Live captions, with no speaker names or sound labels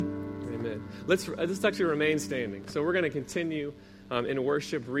let's actually remain standing. So we're going to continue in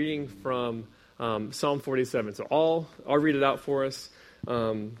worship reading from Psalm 47. So I'll read it out for us.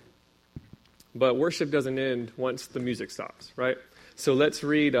 But worship doesn't end once the music stops, right? So let's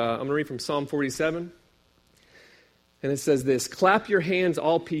read. I'm going to read from Psalm 47. And it says this: "Clap your hands,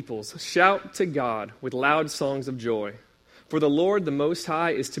 all peoples. Shout to God with loud songs of joy. For the Lord, the Most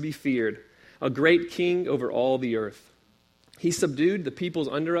High, is to be feared, a great king over all the earth. He subdued the peoples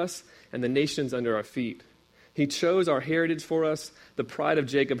under us and the nations under our feet. He chose our heritage for us, the pride of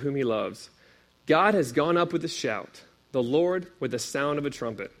Jacob whom he loves. God has gone up with a shout, the Lord with the sound of a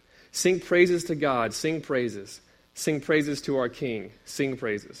trumpet. Sing praises to God, sing praises. Sing praises to our King, sing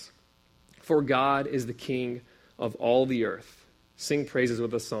praises. For God is the King of all the earth. Sing praises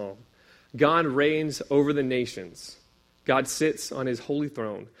with a psalm. God reigns over the nations. God sits on his holy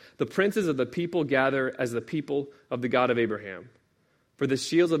throne. The princes of the people gather as the people of the God of Abraham. For the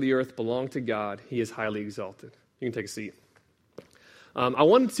shields of the earth belong to God. He is highly exalted." You can take a seat. I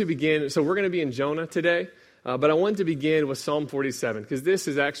wanted to begin, so we're going to be in Jonah today, but I wanted to begin with Psalm 47, because this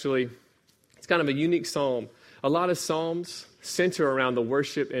is actually, it's kind of a unique psalm. A lot of psalms center around the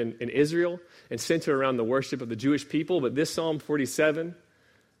worship in Israel and center around the worship of the Jewish people, but this Psalm 47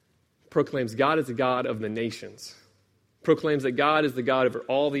 proclaims God is the God of the nations. Proclaims that God is the God over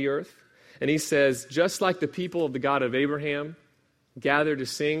all the earth. And he says, just like the people of the God of Abraham gather to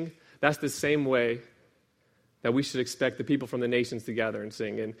sing, that's the same way that we should expect the people from the nations to gather and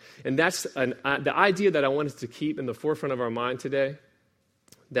sing. And that's the idea that I want us to keep in the forefront of our mind today,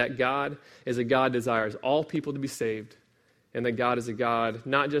 that God is a God desires all people to be saved, and that God is a God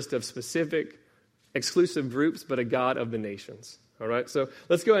not just of specific, exclusive groups, but a God of the nations. All right, so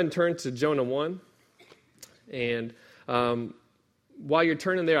let's go ahead and turn to Jonah 1. And while you're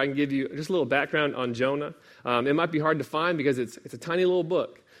turning there, I can give you just a little background on Jonah. It might be hard to find because it's a tiny little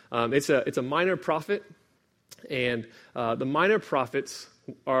book. It's a minor prophet, and the minor prophets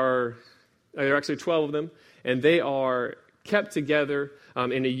there are actually 12 of them, and they are kept together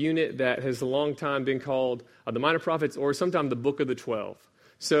in a unit that has a long time been called the minor prophets, or sometimes the Book of the 12.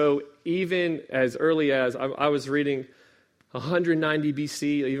 So even as early as I was reading 190 BC,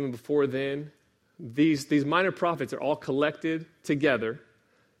 even before then, these minor prophets are all collected together,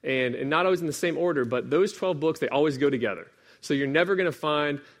 and not always in the same order, but those 12 books, they always go together. So you're never going to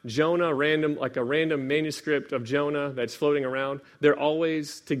find Jonah, like a random manuscript of Jonah that's floating around. They're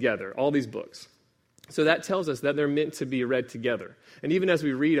always together, all these books. So that tells us that they're meant to be read together. And even as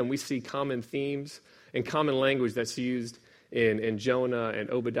we read them, we see common themes and common language that's used in Jonah and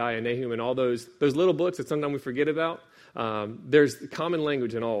Obadiah and Nahum and all those little books that sometimes we forget about. There's common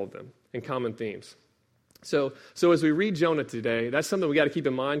language in all of them and common themes. So as we read Jonah today, that's something we got to keep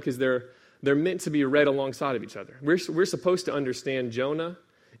in mind, because they're meant to be read alongside of each other. We're supposed to understand Jonah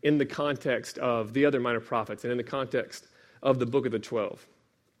in the context of the other minor prophets and in the context of the Book of the 12.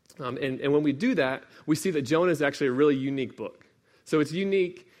 And when we do that, we see that Jonah is actually a really unique book. So it's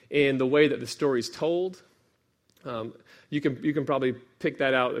unique in the way that the story is told. You can probably pick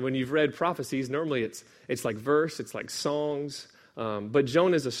that out. When you've read prophecies, normally it's like verse, it's like songs, but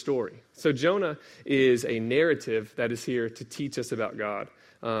Jonah is a story. So Jonah is a narrative that is here to teach us about God.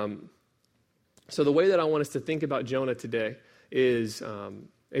 So the way that I want us to think about Jonah today is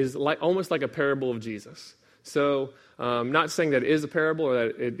like almost like a parable of Jesus. So not saying that it is a parable or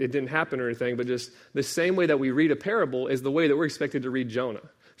that it didn't happen or anything, but just the same way that we read a parable is the way that we're expected to read Jonah.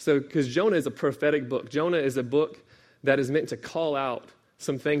 So because Jonah is a prophetic book. Jonah is a book that is meant to call out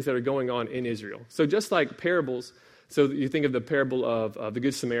some things that are going on in Israel. So just like parables, so you think of the parable of the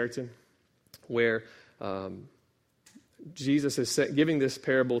Good Samaritan, where Jesus is giving this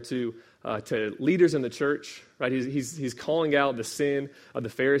parable to leaders in the church, right? He's calling out the sin of the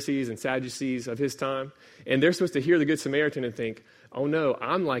Pharisees and Sadducees of his time, and they're supposed to hear the Good Samaritan and think, oh no,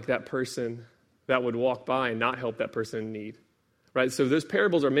 I'm like that person that would walk by and not help that person in need, right? So those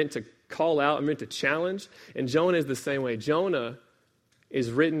parables are meant to call out and meant to challenge, and Jonah is the same way. Jonah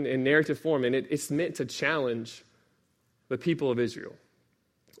is written in narrative form, and it's meant to challenge the people of Israel.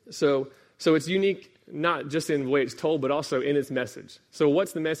 So it's unique, not just in the way it's told, but also in its message. So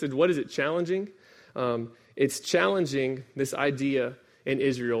what's the message? What is it challenging? It's challenging this idea in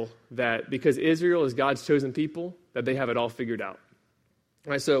Israel that because Israel is God's chosen people, that they have it all figured out.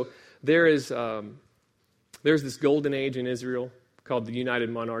 Right? So there's this golden age in Israel called the United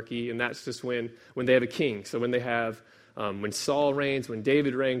Monarchy, and that's just when they have a king. So when they have, when Saul reigns, when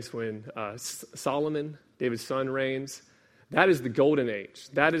David reigns, when Solomon, David's son, reigns, that is the golden age.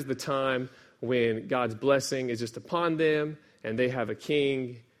 That is the time when God's blessing is just upon them, and they have a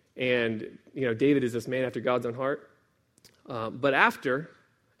king, and David is this man after God's own heart. But after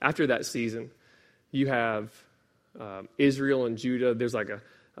after that season, you have Israel and Judah. There's like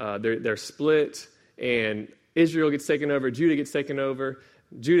they're split, and Israel gets taken over, Judah gets taken over,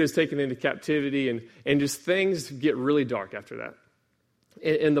 Judah is taken into captivity, and just things get really dark after that.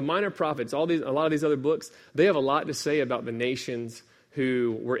 And the minor prophets, a lot of these other books, they have a lot to say about the nations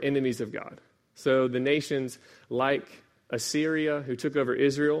who were enemies of God. So the nations like Assyria, who took over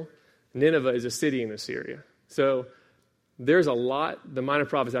Israel, Nineveh is a city in Assyria. So there's a lot the minor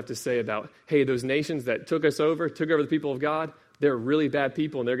prophets have to say about, hey, those nations that took over the people of God, they're really bad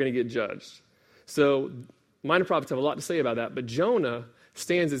people and they're going to get judged. So minor prophets have a lot to say about that, but Jonah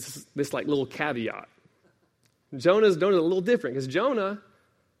stands as this like little caveat. Jonah's a little different because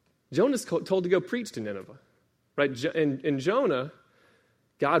Jonah's told to go preach to Nineveh, right? In Jonah,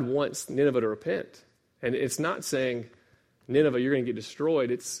 God wants Nineveh to repent, and it's not saying, Nineveh, you're going to get destroyed.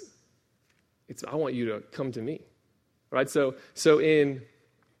 It's I want you to come to me, right? So in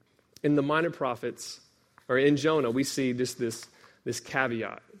the minor prophets, or in Jonah, we see just this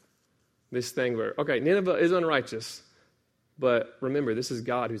caveat, this thing where, okay, Nineveh is unrighteous, but remember, this is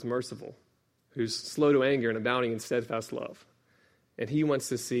God who's merciful, who's slow to anger and abounding in steadfast love. And he wants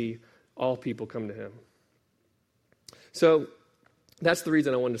to see all people come to him. So that's the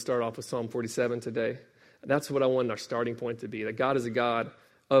reason I wanted to start off with Psalm 47 today. That's what I wanted our starting point to be, that God is a God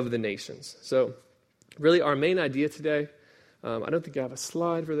of the nations. So really our main idea today, I don't think I have a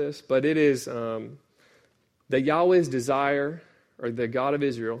slide for this, but it is that Yahweh's desire, or the God of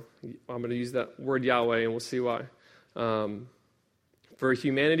Israel, I'm going to use that word Yahweh and we'll see why, for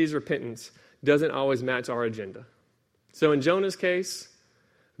humanity's repentance doesn't always match our agenda. So in Jonah's case,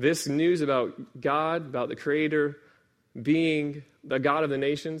 this news about God, about the Creator being the God of the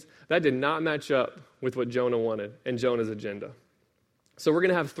nations, that did not match up with what Jonah wanted and Jonah's agenda. So we're going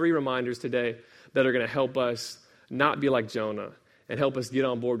to have 3 reminders today that are going to help us not be like Jonah and help us get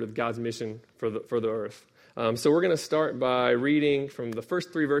on board with God's mission for the earth. So we're going to start by reading from the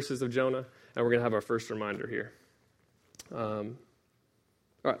first 3 verses of Jonah, and we're going to have our first reminder here. All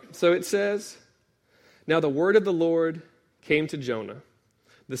right, so it says, "Now the word of the Lord came to Jonah,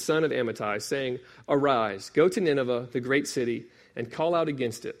 the son of Amittai, saying, 'Arise, go to Nineveh, the great city, and call out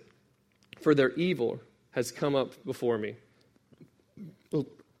against it, for their evil has come up before me.'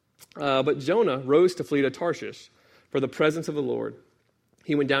 But Jonah rose to flee to Tarshish for the presence of the Lord.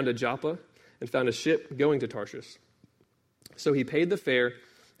 He went down to Joppa and found a ship going to Tarshish. So he paid the fare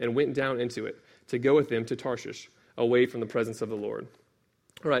and went down into it to go with them to Tarshish, away from the presence of the Lord."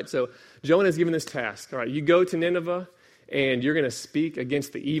 All right, so Jonah is given this task. All right, you go to Nineveh, and you're going to speak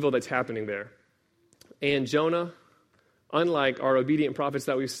against the evil that's happening there. And Jonah, unlike our obedient prophets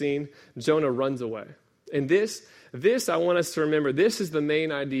that we've seen, Jonah runs away. And this I want us to remember, this is the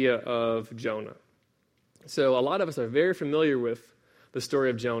main idea of Jonah. So a lot of us are very familiar with the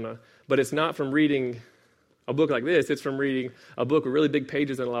story of Jonah, but it's not from reading a book like this. It's from reading a book with really big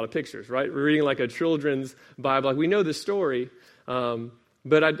pages and a lot of pictures, right? We're reading like a children's Bible. Like we know the story,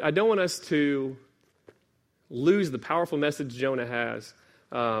 but I don't want us to lose the powerful message Jonah has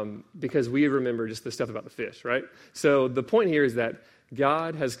because we remember just the stuff about the fish, right? So the point here is that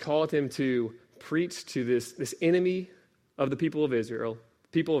God has called him to preach to this enemy of the people of Israel,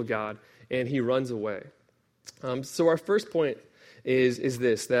 people of God, and he runs away. So our first point is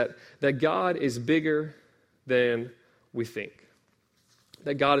this, that God is bigger than we think.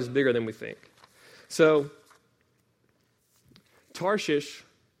 That God is bigger than we think. So Tarshish,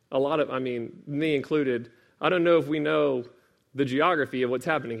 me included, I don't know if we know the geography of what's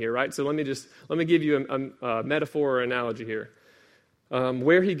happening here, right? So let me give you a metaphor or analogy here.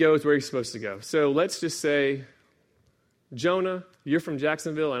 Where he goes, where he's supposed to go. So let's just say, Jonah, you're from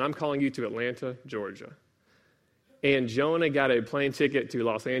Jacksonville, and I'm calling you to Atlanta, Georgia. And Jonah got a plane ticket to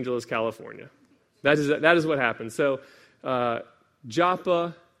Los Angeles, California. That is what happened. So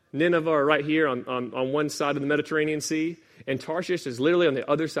Joppa, Nineveh are right here on one side of the Mediterranean Sea, and Tarshish is literally on the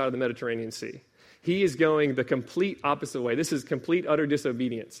other side of the Mediterranean Sea. He is going the complete opposite way. This is complete, utter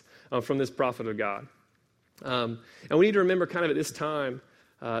disobedience from this prophet of God. And we need to remember kind of at this time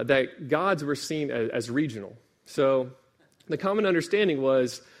that gods were seen as regional. So the common understanding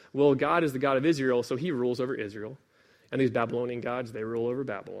was, well, God is the God of Israel, so he rules over Israel. And these Babylonian gods, they rule over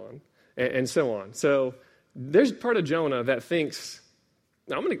Babylon, and so on. So there's part of Jonah that thinks,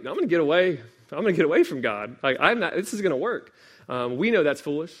 I'm going to get away. I'm going to get away from God. This is going to work. We know that's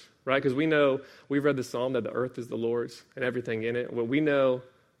foolish, right? Because we've read the Psalm that the earth is the Lord's and everything in it. Well, we know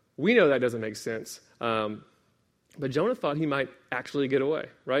that doesn't make sense. But Jonah thought he might actually get away,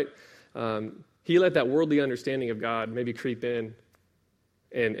 right? He let that worldly understanding of God maybe creep in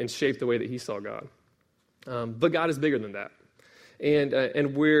and shape the way that he saw God. But God is bigger than that. And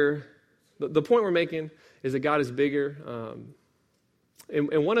the point we're making is that God is bigger.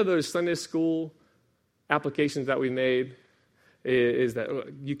 And one of those Sunday school applications that we made is that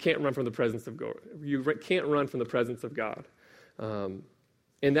you can't run from the presence of God. You can't run from the presence of God.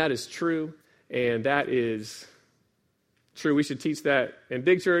 And that is true, and that is true. We should teach that in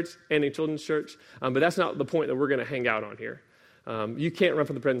big church and in children's church, but that's not the point that we're going to hang out on here. You can't run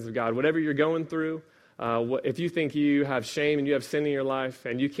from the presence of God. Whatever you're going through, if you think you have shame and you have sin in your life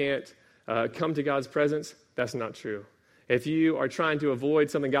and you can't come to God's presence, that's not true. If you are trying to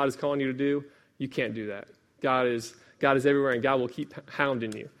avoid something God is calling you to do, you can't do that. God is everywhere, and God will keep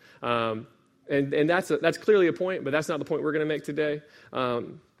hounding you. And that's clearly a point, but that's not the point we're going to make today.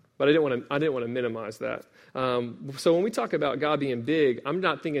 But I didn't want to minimize that. So when we talk about God being big, I'm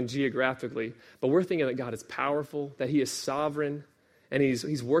not thinking geographically, but we're thinking that God is powerful, that He is sovereign, and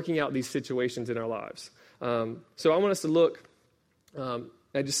He's working out these situations in our lives. So I want us to look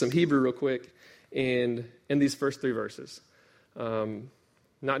at just some Hebrew real quick in these first 3 verses.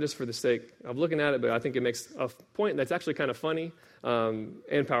 Not just for the sake of looking at it, but I think it makes a point that's actually kind of funny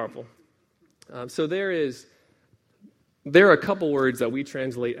and powerful. So there are a couple words that we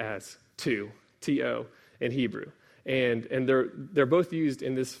translate as to, T-O, in Hebrew. And they're both used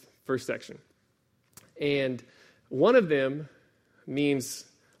in this first section. And one of them means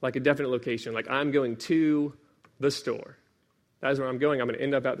like a definite location, like I'm going to the store. That is where I'm going. I'm going to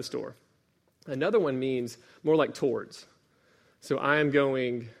end up at the store. Another one means more like towards. So I am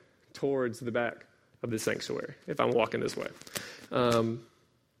going towards the back of the sanctuary if I'm walking this way.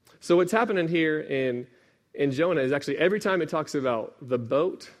 So what's happening here in Jonah is actually every time it talks about the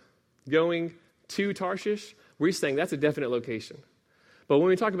boat going to Tarshish, we're saying that's a definite location. But when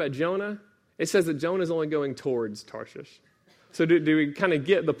we talk about Jonah, it says that Jonah is only going towards Tarshish. So do we kind of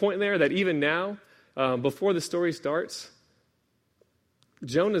get the point there that even now, before the story starts,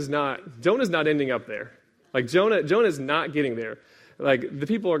 Jonah's not ending up there. Like Jonah's not getting there. Like the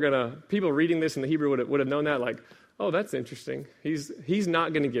people reading this in the Hebrew would have known that. Like, oh, that's interesting. He's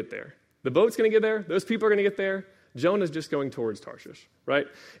not going to get there. The boat's going to get there. Those people are going to get there. Jonah's just going towards Tarshish, right?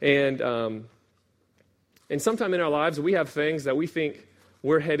 And sometime in our lives we have things that we think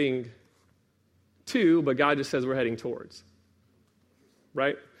we're heading to, but God just says we're heading towards,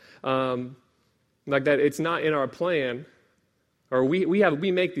 right? Like that, it's not in our plan. Or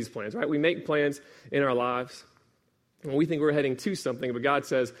we make these plans, right? We make plans in our lives, and we think we're heading to something, but God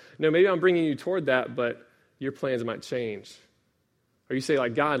says, no, maybe I'm bringing you toward that, but your plans might change. Or you say,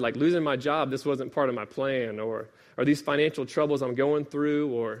 like, God, like losing my job, this wasn't part of my plan, or these financial troubles I'm going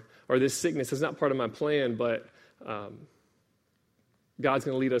through, or this sickness is not part of my plan, but God's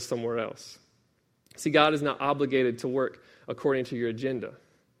going to lead us somewhere else. See, God is not obligated to work according to your agenda.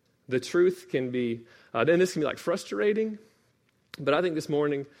 The truth can be, and this can be like frustrating, but I think this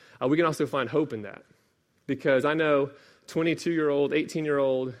morning we can also find hope in that. Because I know 22-year-old,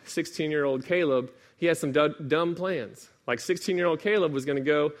 18-year-old, 16-year-old Caleb, he has some dumb plans. Like 16-year-old Caleb was going to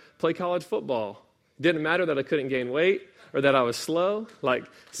go play college football. Didn't matter that I couldn't gain weight or that I was slow. Like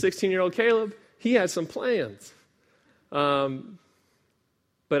 16-year-old Caleb, he had some plans. But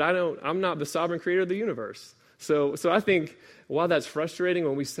I'm not the sovereign creator of the universe. So I think while that's frustrating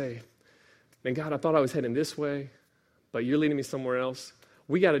when we say, man, God, I thought I was heading this way, but you're leading me somewhere else,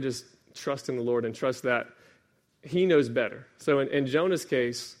 we got to just trust in the Lord and trust that He knows better. So in Jonah's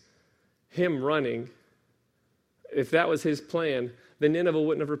case, him running, if that was his plan, then Nineveh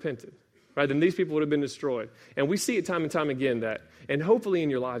wouldn't have repented, right? Then these people would have been destroyed. And we see it time and time again that, and hopefully in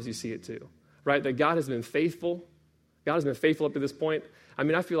your lives you see it too, right? That God has been faithful. God has been faithful up to this point. I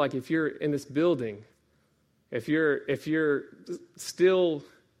mean, I feel like if you're in this building, if you're still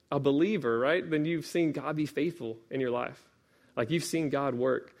a believer, right, then you've seen God be faithful in your life. Like you've seen God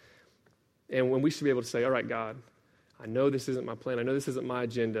work. And when we should be able to say, all right, God, I know this isn't my plan. I know this isn't my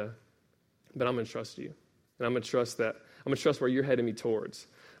agenda, but I'm going to trust you. And I'm going to trust where you're heading me towards.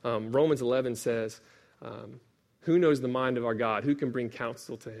 Romans 11 says, who knows the mind of our God? Who can bring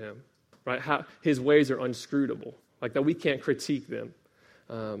counsel to Him? Right? How His ways are unscrutable. Like that we can't critique them.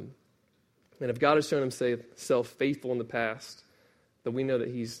 And if God has shown Himself faithful in the past, then we know that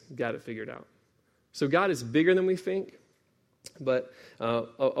He's got it figured out. So God is bigger than we think. But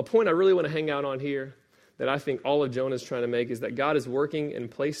a point I really want to hang out on here that I think all of Jonah is trying to make is that God is working in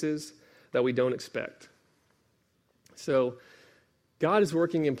places that we don't expect. So God is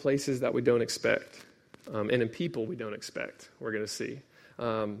working in places that we don't expect and in people we don't expect, we're going to see.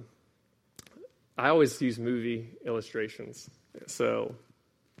 I always use movie illustrations. So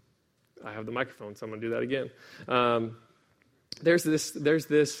I have the microphone, so I'm going to do that again. There's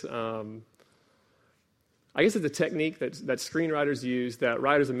this I guess it's a technique that screenwriters use, that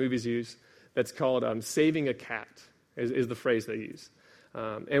writers of movies use, that's called saving a cat, is the phrase they use.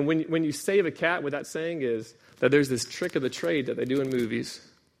 And when you save a cat, what that's saying is that there's this trick of the trade that they do in movies,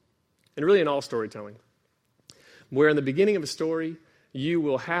 and really in all storytelling, where in the beginning of a story, you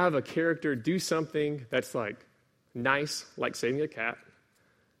will have a character do something that's like nice, like saving a cat,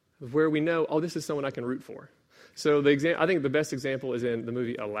 where we know, oh, this is someone I can root for. So I think the best example is in the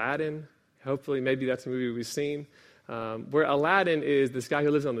movie Aladdin. Hopefully, maybe that's a movie we've seen, where Aladdin is this guy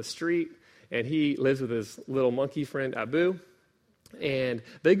who lives on the street, and he lives with his little monkey friend, Abu. And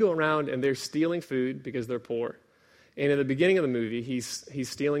they go around, and they're stealing food because they're poor. And in the beginning of the movie, he's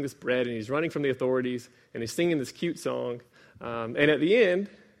stealing this bread, and he's running from the authorities, and he's singing this cute song. And at the end,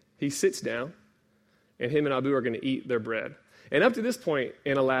 he sits down, and him and Abu are going to eat their bread. And up to this point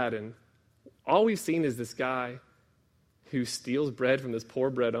in Aladdin, all we've seen is this guy who steals bread from this poor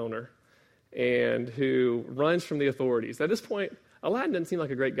bread owner and who runs from the authorities. At this point, Aladdin doesn't seem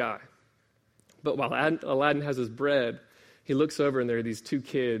like a great guy. But while Aladdin has his bread, he looks over, and there are these two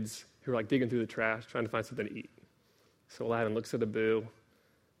kids who are like digging through the trash, trying to find something to eat. So Aladdin looks at Abu,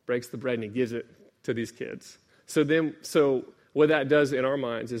 breaks the bread, and he gives it to these kids. So what that does in our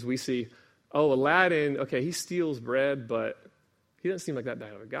minds is we see, oh, Aladdin, okay, he steals bread, but he doesn't seem like that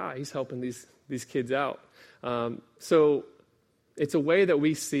bad of a guy. He's helping these kids out. So it's a way that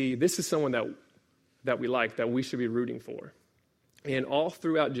we see this is someone that we like, that we should be rooting for. And all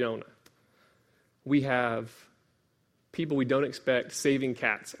throughout Jonah, we have people we don't expect saving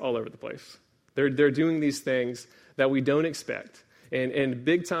cats all over the place. They're doing these things that we don't expect. And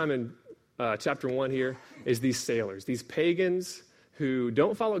big time in chapter 1 here is these sailors, these pagans who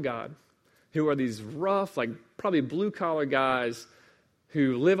don't follow God, who are these rough, like probably blue-collar guys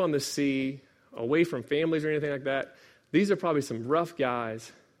who live on the sea, away from families or anything like that. These are probably some rough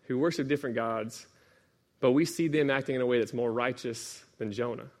guys who worship different gods, but we see them acting in a way that's more righteous than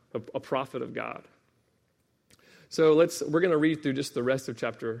Jonah, a prophet of God. So we're going to read through just the rest of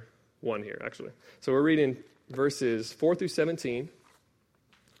chapter 1 here, actually. So we're reading verses 4 through 17.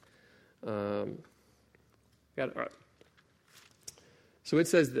 Got it? All right. So it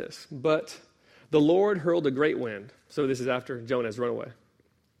says this, but the Lord hurled a great wind. So this is after Jonah has run away.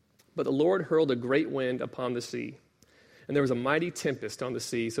 But the Lord hurled a great wind upon the sea, and there was a mighty tempest on the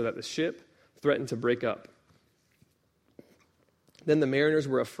sea, so that the ship threatened to break up. Then the mariners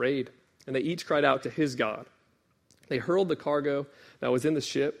were afraid, and they each cried out to his God. They hurled the cargo that was in the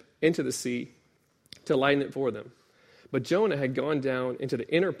ship into the sea to lighten it for them. But Jonah had gone down into the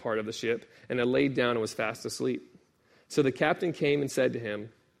inner part of the ship and had laid down and was fast asleep. So the captain came and said to him,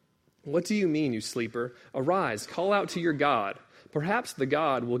 "What do you mean, you sleeper? Arise, call out to your God. Perhaps the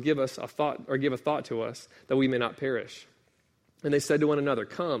God will give us a thought, or give a thought to us, that we may not perish." And they said to one another,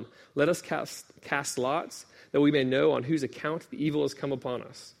 "Come, let us cast lots, that we may know on whose account the evil has come upon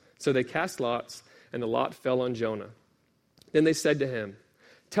us." So they cast lots, and the lot fell on Jonah. Then they said to him,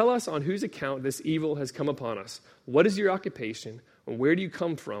 "Tell us on whose account this evil has come upon us. What is your occupation, and where do you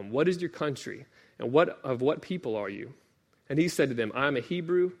come from? What is your country, and of what people are you?" And he said to them, "I am a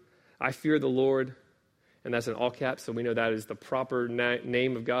Hebrew. I fear the Lord." And that's in all caps, so we know that is the proper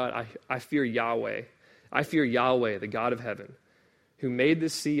name of God. I fear Yahweh. I fear Yahweh, the God of heaven, who made the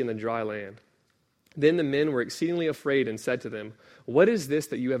sea and the dry land. Then the men were exceedingly afraid and said to them, "What is this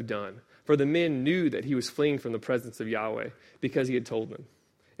that you have done?" For the men knew that he was fleeing from the presence of Yahweh, because he had told them.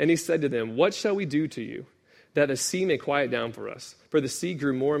 And he said to them, "What shall we do to you, that the sea may quiet down for us?" For the sea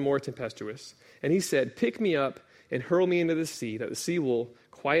grew more and more tempestuous. And he said, "Pick me up and hurl me into the sea, that the sea will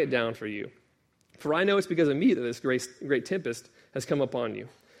quiet down for you. For I know it's because of me that this great tempest has come upon you."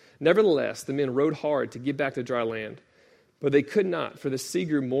 Nevertheless, the men rowed hard to get back to dry land, but they could not, for the sea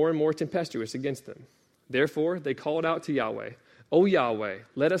grew more and more tempestuous against them. Therefore they called out to Yahweh, "O Yahweh,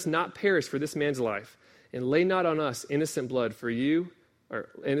 let us not perish for this man's life, and lay not on us innocent blood, for you,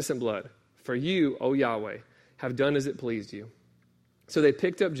 O Yahweh, have done as it pleased you." So they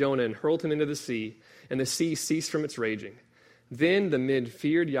picked up Jonah and hurled him into the sea, and the sea ceased from its raging. Then the men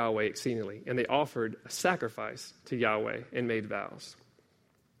feared Yahweh exceedingly, and they offered a sacrifice to Yahweh and made vows.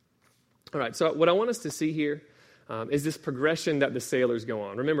 All right, so what I want us to see here is this progression that the sailors go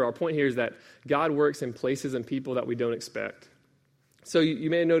on. Remember, our point here is that God works in places and people that we don't expect. So you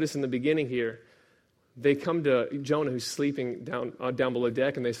may have noticed in the beginning here, they come to Jonah, who's sleeping down below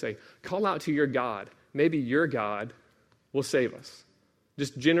deck, and they say, "Call out to your God. Maybe your God will save us."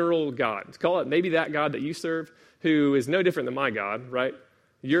 Just general God. Call it maybe that God that you serve, who is no different than my God, right?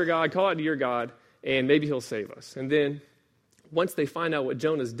 Your God, call out to your God, and maybe he'll save us. And then once they find out what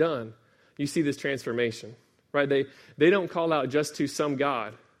Jonah's done, you see this transformation, right? They don't call out just to some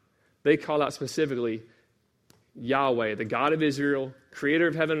God. They call out specifically Yahweh, the God of Israel, creator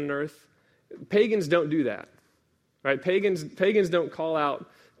of heaven and earth. Pagans don't do that, right? Pagans don't call out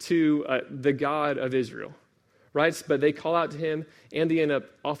to the God of Israel, right? But they call out to him, and they end up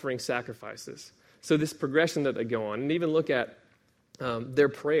offering sacrifices. So this progression that they go on, and even look at their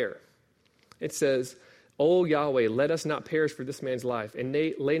prayer. It says, "O Yahweh, let us not perish for this man's life, and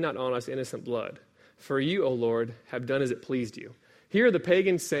lay not on us innocent blood. For you, O Lord, have done as it pleased you." Here are the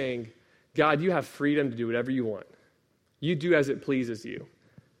pagans saying, God, you have freedom to do whatever you want. You do as it pleases you.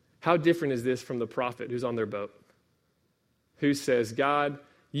 How different is this from the prophet who's on their boat? Who says, God,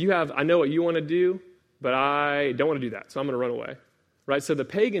 I know what you want to do, but I don't want to do that, so I'm going to run away. Right? So the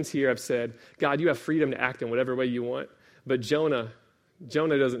pagans here have said, God, you have freedom to act in whatever way you want. But Jonah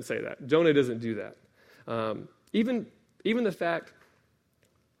doesn't say that. Jonah doesn't do that. Even the fact,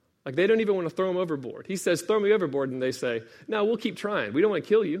 like they don't even want to throw him overboard. He says, throw me overboard, and they say, no, we'll keep trying. We don't want to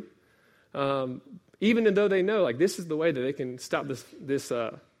kill you. Even though they know, like, this is the way that they can stop this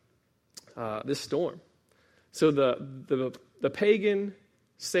storm. So the pagan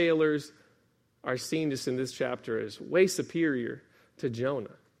sailors are seen just in this chapter as way superior to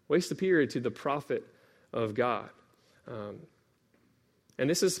Jonah, way superior to the prophet of God. And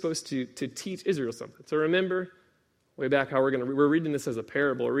this is supposed to teach Israel something. So remember, way back how we're reading this as a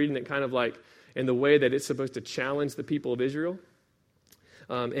parable. We're reading it kind of like in the way that it's supposed to challenge the people of Israel.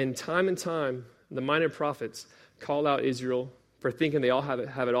 And time, the minor prophets call out Israel for thinking they all have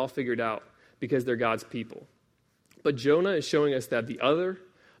it all figured out because they're God's people. But Jonah is showing us that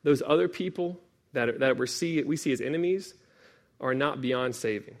those other people that we see as enemies are not beyond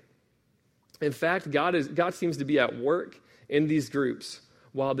saving. In fact, God seems to be at work in these groups,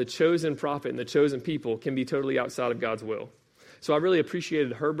 while the chosen prophet and the chosen people can be totally outside of God's will. So I really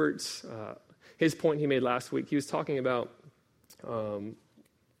appreciated Herbert's his point he made last week. He was talking about how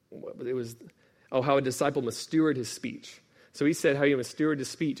a disciple must steward his speech. So he said how he must steward his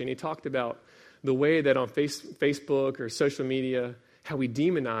speech, and he talked about the way that on Facebook or social media, how we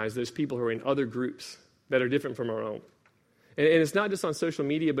demonize those people who are in other groups that are different from our own. And it's not just on social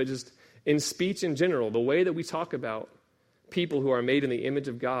media, but just in speech in general. The way that we talk about people who are made in the image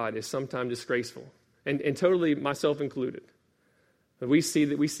of God is sometimes disgraceful, and totally myself included. We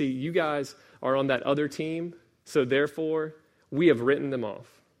see you guys are on that other team, so therefore we have written them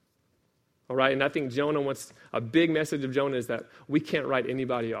off. All right, and I think a big message of Jonah is that we can't write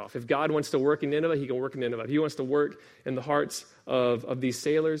anybody off. If God wants to work in Nineveh, he can work in Nineveh. If he wants to work in the hearts of these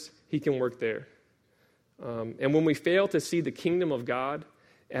sailors, he can work there. And when we fail to see the kingdom of God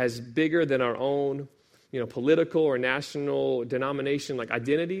as bigger than our own, political or national denomination like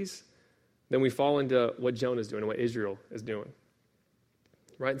identities, then we fall into what Jonah is doing and what Israel is doing.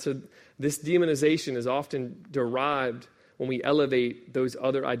 Right? So this demonization is often derived when we elevate those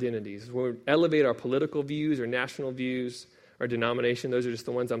other identities. When we elevate our political views or national views or denomination, those are just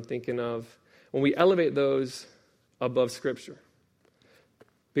the ones I'm thinking of. When we elevate those above Scripture.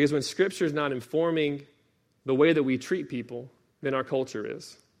 Because when Scripture is not informing the way that we treat people, then our culture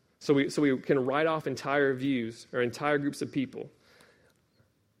is. So we can write off entire views or entire groups of people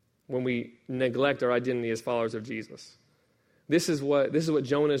when we neglect our identity as followers of Jesus. This is what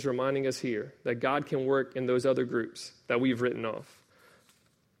Jonah is reminding us here, that God can work in those other groups that we've written off.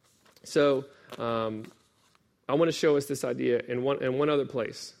 So I want to show us this idea in one other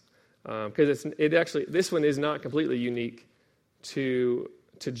place, because this one is not completely unique to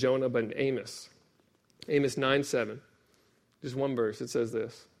Jonah, but in Amos. Amos 9:7, just one verse. It says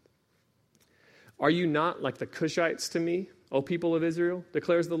this: "Are you not like the Cushites to me, O people of Israel,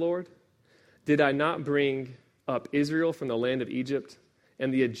 declares the Lord? Did I not bring up Israel from the land of Egypt,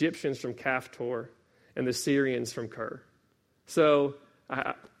 and the Egyptians from Caphtor, and the Syrians from Kir?" So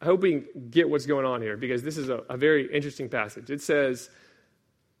I hope we can get what's going on here, because this is a very interesting passage. It says,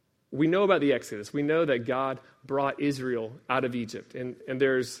 we know about the Exodus. We know that God brought Israel out of Egypt, and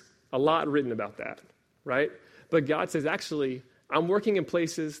there's a lot written about that, right? But God says, actually, I'm working in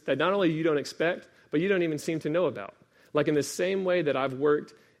places that not only you don't expect, but you don't even seem to know about. Like in the same way that I've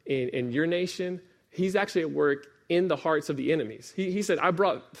worked in your nation, he's actually at work in the hearts of the enemies. He said, I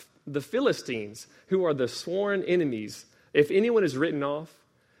brought the Philistines, who are the sworn enemies. If anyone is written off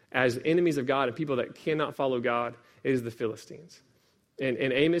as enemies of God and people that cannot follow God, it is the Philistines. And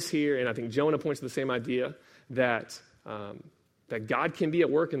Amos here, and I think Jonah points to the same idea, that God can be at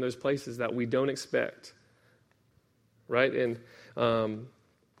work in those places that we don't expect. Right? And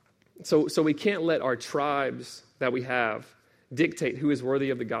so we can't let our tribes that we have dictate who is worthy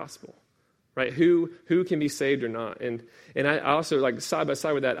of the gospel. Right? Who can be saved or not. And I also, like, side by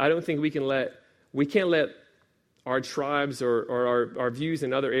side with that, I don't think we can't let our tribes or our views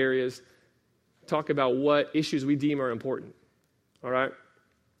in other areas talk about what issues we deem are important. All right?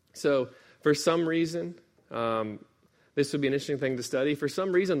 So for some reason, this would be an interesting thing to study. For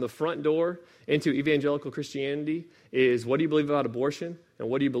some reason, the front door into evangelical Christianity is what do you believe about abortion and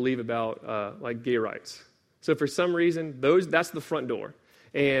what do you believe about like gay rights. So for some reason, that's the front door.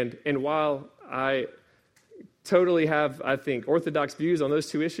 And while I totally have, I think, orthodox views on those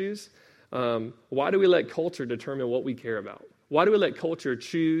two issues, why do we let culture determine what we care about? Why do we let culture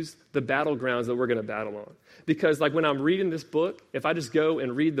choose the battlegrounds that we're going to battle on? Because like when I'm reading this book, if I just go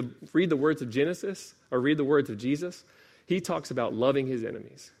and read the words of Genesis or read the words of Jesus, he talks about loving his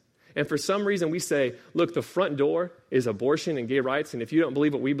enemies. And for some reason we say, look, the front door is abortion and gay rights, and if you don't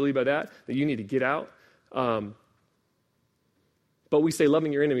believe what we believe about that, then you need to get out. But we say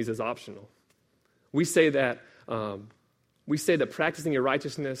loving your enemies is optional. We say that practicing your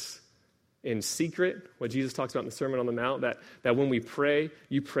righteousness in secret, what Jesus talks about in the Sermon on the Mount, that when we pray,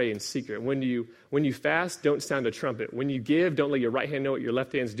 you pray in secret. When you fast, don't sound a trumpet. When you give, don't let your right hand know what your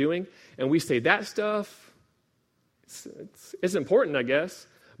left hand's doing. And we say that stuff, it's important, I guess,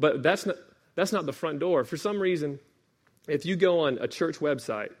 but that's not the front door. For some reason, if you go on a church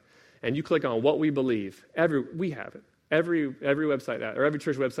website and you click on what we believe, we have it. Every website or every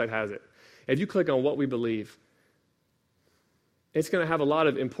church website has it. If you click on what we believe, it's going to have a lot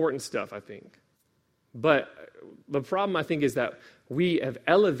of important stuff, I think. But the problem, I think, is that we have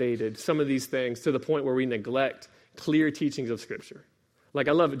elevated some of these things to the point where we neglect clear teachings of Scripture. Like,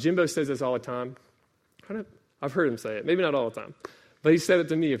 I love it. Jimbo says this all the time. I've heard him say it. Maybe not all the time. But he said it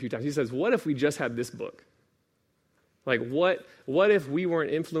to me a few times. He says, what if we just had this book? Like, what if we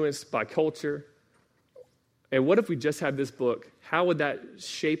weren't influenced by culture? And what if we just had this book? How would that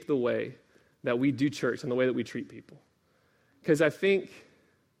shape the way that we do church and the way that we treat people? Because I think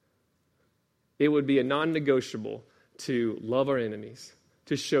it would be a non-negotiable to love our enemies,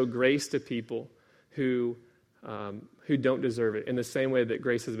 to show grace to people who don't deserve it in the same way that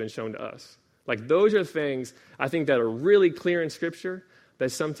grace has been shown to us. Like, those are things I think that are really clear in Scripture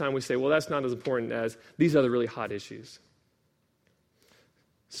that sometimes we say, well, that's not as important as these other really hot issues.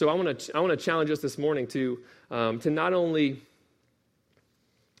 So I want to challenge us this morning to not only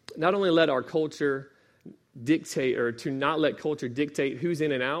let our culture dictate, or to not let culture dictate who's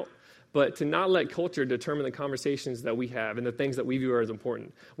in and out, but to not let culture determine the conversations that we have and the things that we view as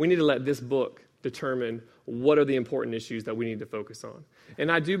important. We need to let this book determine what are the important issues that we need to focus on. And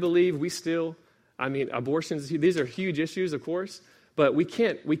I do believe abortions, these are huge issues, of course, but we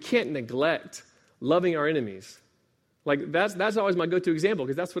can't neglect loving our enemies. Like, that's always my go-to example,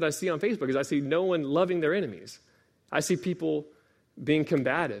 because that's what I see on Facebook, is I see no one loving their enemies. I see people being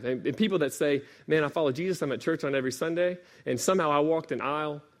combative. And people that say, man, I follow Jesus, I'm at church on every Sunday, and somehow I walked an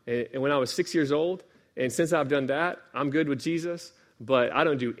aisle and when I was 6 years old, and since I've done that, I'm good with Jesus, but I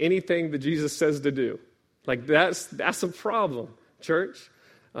don't do anything that Jesus says to do. Like, that's a problem, church.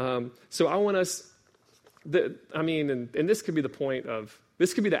 So I want us, and this could be the point of,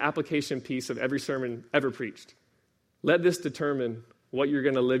 this could be the application piece of every sermon ever preached. Let this determine what you're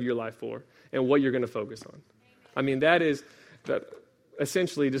going to live your life for and what you're going to focus on. I mean, that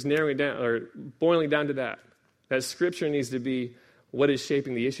essentially just narrowing down or boiling down to that Scripture needs to be what is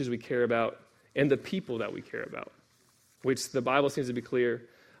shaping the issues we care about and the people that we care about, which the Bible seems to be clear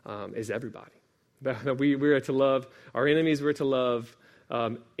is everybody. We're to love our enemies. We're to love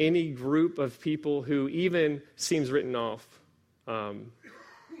any group of people who even seems written off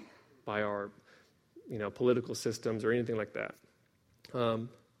by our political systems or anything like that.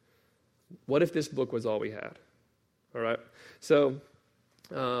 What if this book was all we had? All right. So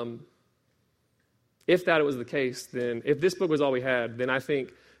if that was the case, then if this book was all we had, then I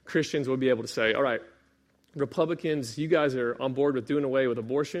think Christians would be able to say, all right, Republicans, you guys are on board with doing away with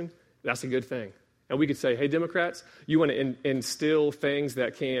abortion. That's a good thing. And we could say, hey, Democrats, you want to instill things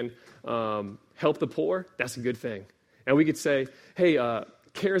that can help the poor? That's a good thing. And we could say, hey,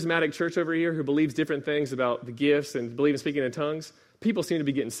 charismatic church over here who believes different things about the gifts and believe in speaking in tongues, people seem to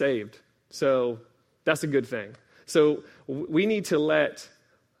be getting saved. So that's a good thing. So we need to let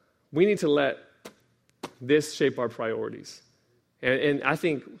this shape our priorities. And I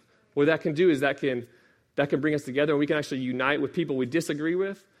think what that can do is that can bring us together, and we can actually unite with people we disagree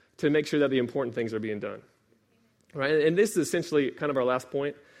with to make sure that the important things are being done. Right? And this is essentially kind of our last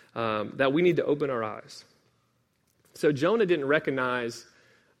point, that we need to open our eyes. So Jonah didn't recognize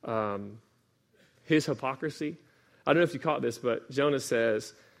his hypocrisy. I don't know if you caught this, but Jonah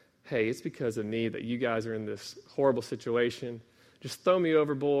says, hey, it's because of me that you guys are in this horrible situation. Just throw me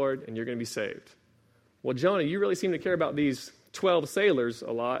overboard and you're going to be saved. Well, Jonah, you really seem to care about these 12 sailors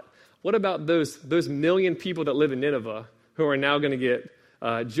a lot. What about those million people that live in Nineveh who are now going to get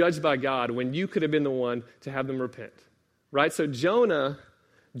judged by God when you could have been the one to have them repent, right? So Jonah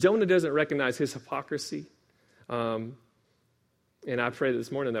doesn't recognize his hypocrisy. And I pray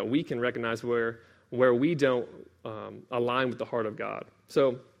this morning that we can recognize where we don't align with the heart of God.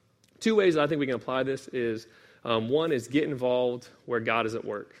 So 2 ways I think we can apply this is, one is get involved where God is at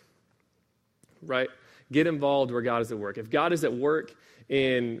work, right? Get involved where God is at work. If God is at work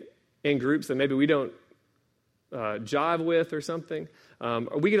in groups that maybe we don't jive with or something,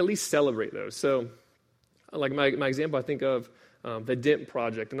 we can at least celebrate those. So like my example, I think of the Dent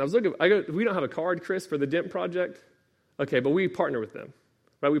Project. And I was looking, we don't have a card, Chris, for the Dent Project. Okay, but we partner with them,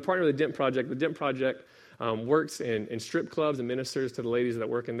 right? We partner with the Dent Project. The Dent Project works in strip clubs and ministers to the ladies that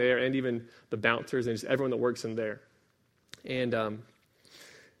work in there, and even the bouncers and just everyone that works in there. And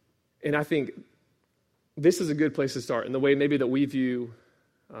I think this is a good place to start in the way maybe that we view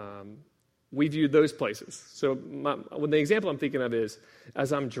those places. So the example I'm thinking of is,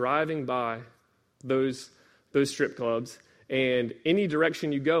 as I'm driving by those strip clubs, and any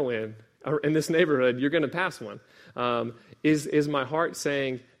direction you go in this neighborhood, you're going to pass one. Is my heart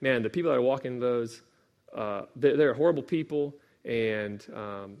saying, man, the people that are walking those, they're horrible people, and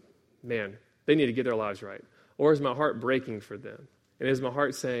man, they need to get their lives right? Or is my heart breaking for them? And is my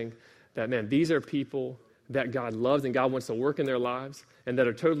heart saying that, man, these are people that God loves and God wants to work in their lives and that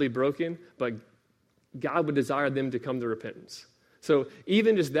are totally broken, but God would desire them to come to repentance? So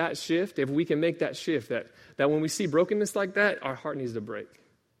even just that shift, if we can make that shift, that when we see brokenness like that, our heart needs to break,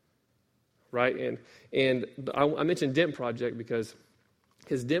 right? And I mentioned Dent Project because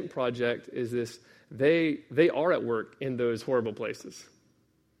Dent Project is this, they are at work in those horrible places,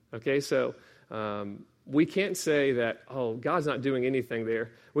 okay? So we can't say that, oh, God's not doing anything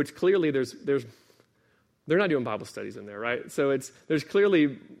there, which clearly they're not doing Bible studies in there, right? So there's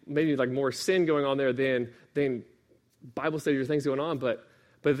clearly maybe like more sin going on there than Bible studies or things going on, but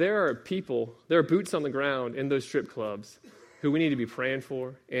there are people, there are boots on the ground in those strip clubs who we need to be praying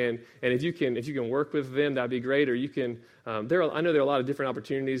for, and if you can work with them, that'd be great. Or you can, I know there are a lot of different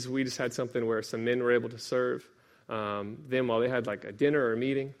opportunities. We just had something where some men were able to serve them while they had like a dinner or a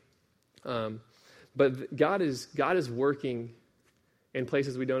meeting. But God is working in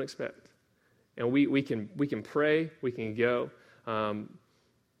places we don't expect, and we can pray, we can go.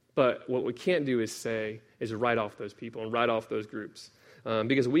 But what we can't do is write off those people and write off those groups.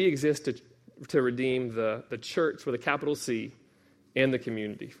 Because we exist to redeem the church with a capital C and the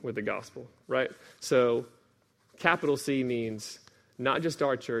community with the gospel, right? So capital C means not just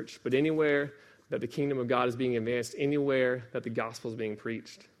our church, but anywhere that the kingdom of God is being advanced, anywhere that the gospel is being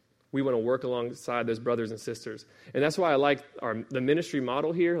preached. We want to work alongside those brothers and sisters. And that's why I like the ministry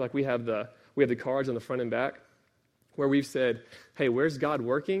model here. Like we have the cards on the front and back where we've said, hey, where's God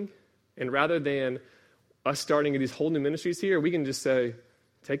working? And rather than us starting these whole new ministries here, we can just say,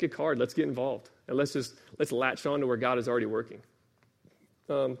 take a card, let's get involved, and let's latch on to where God is already working.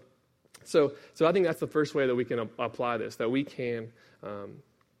 So I think that's the first way that we can apply this, that we can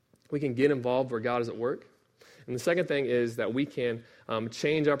get involved where God is at work. And the second thing is that we can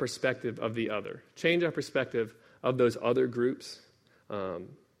change our perspective of the other, change our perspective of those other groups.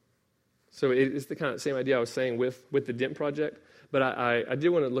 So it's the kind of same idea I was saying with the Dent Project, but I did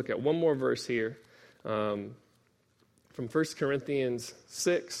want to look at one more verse here. From 1 Corinthians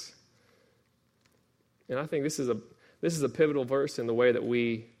 6, and I think this is a pivotal verse in the way that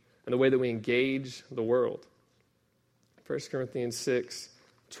we engage the world. 1 Corinthians 6,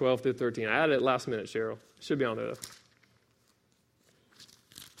 12 through 13. I added it last minute, Cheryl. It should be on there though.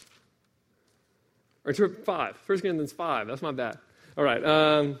 Or 5. 1 Corinthians 5. That's my bad. All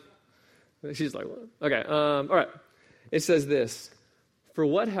right. She's like, what? Okay. All right. It says this: for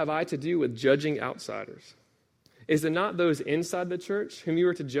what have I to do with judging outsiders? Is it not those inside the church whom you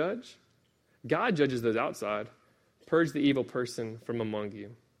are to judge? God judges those outside. Purge the evil person from among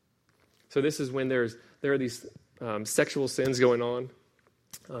you. So this is when there are these sexual sins going on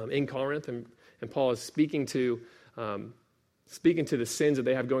in Corinth, and Paul is speaking to the sins that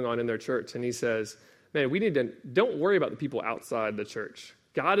they have going on in their church, and he says, man, don't worry about the people outside the church.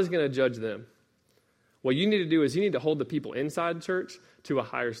 God is going to judge them. What you need to do is you need to hold the people inside the church to a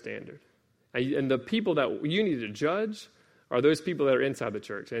higher standard. And the people that you need to judge are those people that are inside the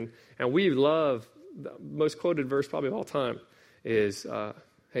church. And we love, the most quoted verse probably of all time is,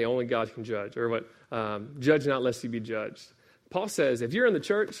 hey, only God can judge. Or what? Judge not lest you be judged. Paul says, if you're in the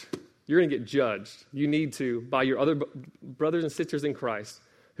church, you're going to get judged. You need to, by your other brothers and sisters in Christ,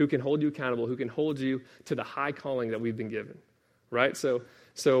 who can hold you accountable, who can hold you to the high calling that we've been given. Right? So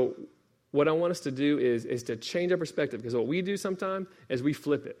what I want us to do is to change our perspective, because what we do sometimes is we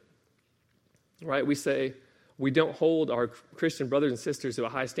flip it. Right? We say, we don't hold our Christian brothers and sisters to a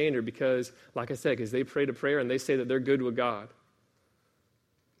high standard because, like I said, because they prayed a prayer and they say that they're good with God.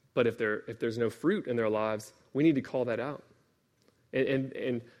 But if there's no fruit in their lives, we need to call that out.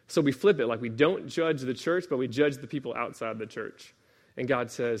 And so we flip it, like we don't judge the church, but we judge the people outside the church. And God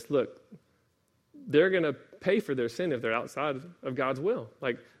says, look, they're going to pay for their sin if they're outside of God's will.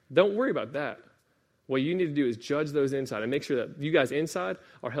 Like, don't worry about that. What you need to do is judge those inside and make sure that you guys inside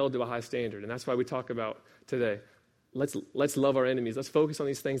are held to a high standard. And that's why we talk about today. Let's love our enemies. Let's focus on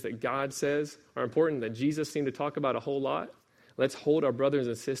these things that God says are important, that Jesus seemed to talk about a whole lot. Let's hold our brothers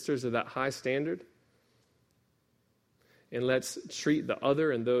and sisters to that high standard. And let's treat the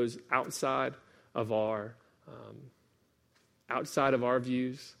other and those outside of our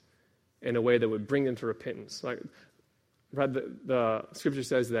views in a way that would bring them to repentance. Like the scripture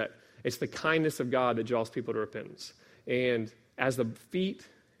says that it's the kindness of God that draws people to repentance. And as the feet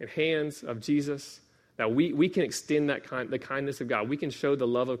and hands of Jesus, that we can extend the kindness of God. We can show the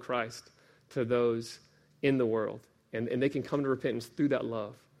love of Christ to those in the world. And they can come to repentance through that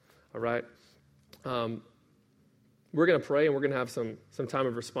love. All right? We're going to pray, and we're going to have some time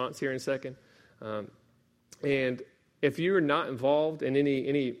of response here in a second. And if you're not involved in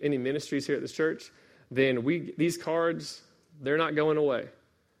any ministries here at this church, then these cards, they're not going away,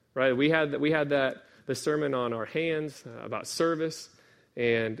 right? We had the sermon on our hands about service,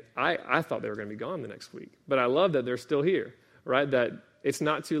 and I thought they were going to be gone the next week. But I love that they're still here, right? That it's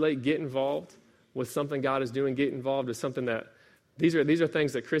not too late. Get involved with something God is doing. Get involved with something that these are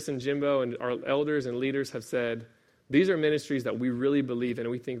things that Chris and Jimbo and our elders and leaders have said. These are ministries that we really believe in,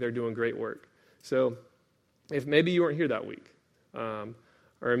 and we think they're doing great work. So if maybe you weren't here that week,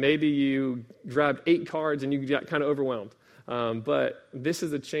 or maybe you grabbed 8 cards and you got kind of overwhelmed, but this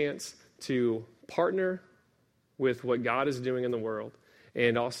is a chance to partner with what God is doing in the world,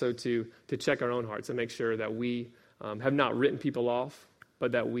 and also to check our own hearts and make sure that we have not written people off,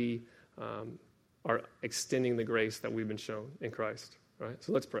 but that we are extending the grace that we've been shown in Christ. All right,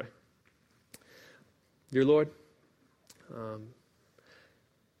 so let's pray. Dear Lord,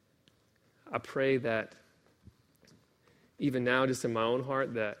 I pray that even now, just in my own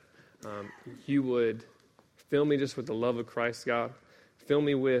heart, that you would fill me just with the love of Christ, God. Fill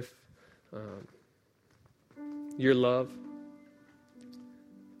me with your love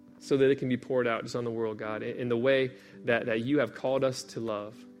so that it can be poured out just on the world, God, in the way that you have called us to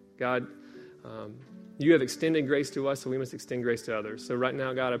love. God, you have extended grace to us, so we must extend grace to others. So right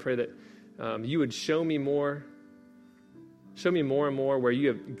now, God, I pray that you would show me more and more where you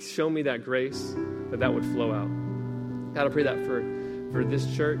have shown me that grace, that would flow out. God, I pray that for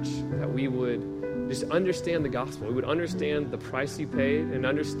this church, that we would just understand the gospel. We would understand the price you paid and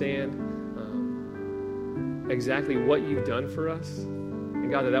understand exactly what you've done for us. And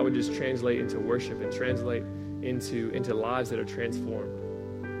God, that would just translate into worship and translate into lives that are transformed.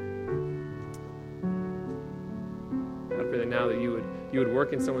 I pray that now that you would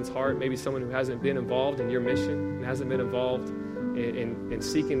work in someone's heart, maybe someone who hasn't been involved in your mission and hasn't been involved in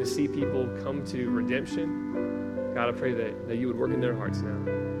seeking to see people come to redemption. God, I pray that you would work in their hearts now.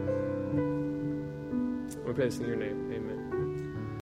 We pray this in your name. Amen.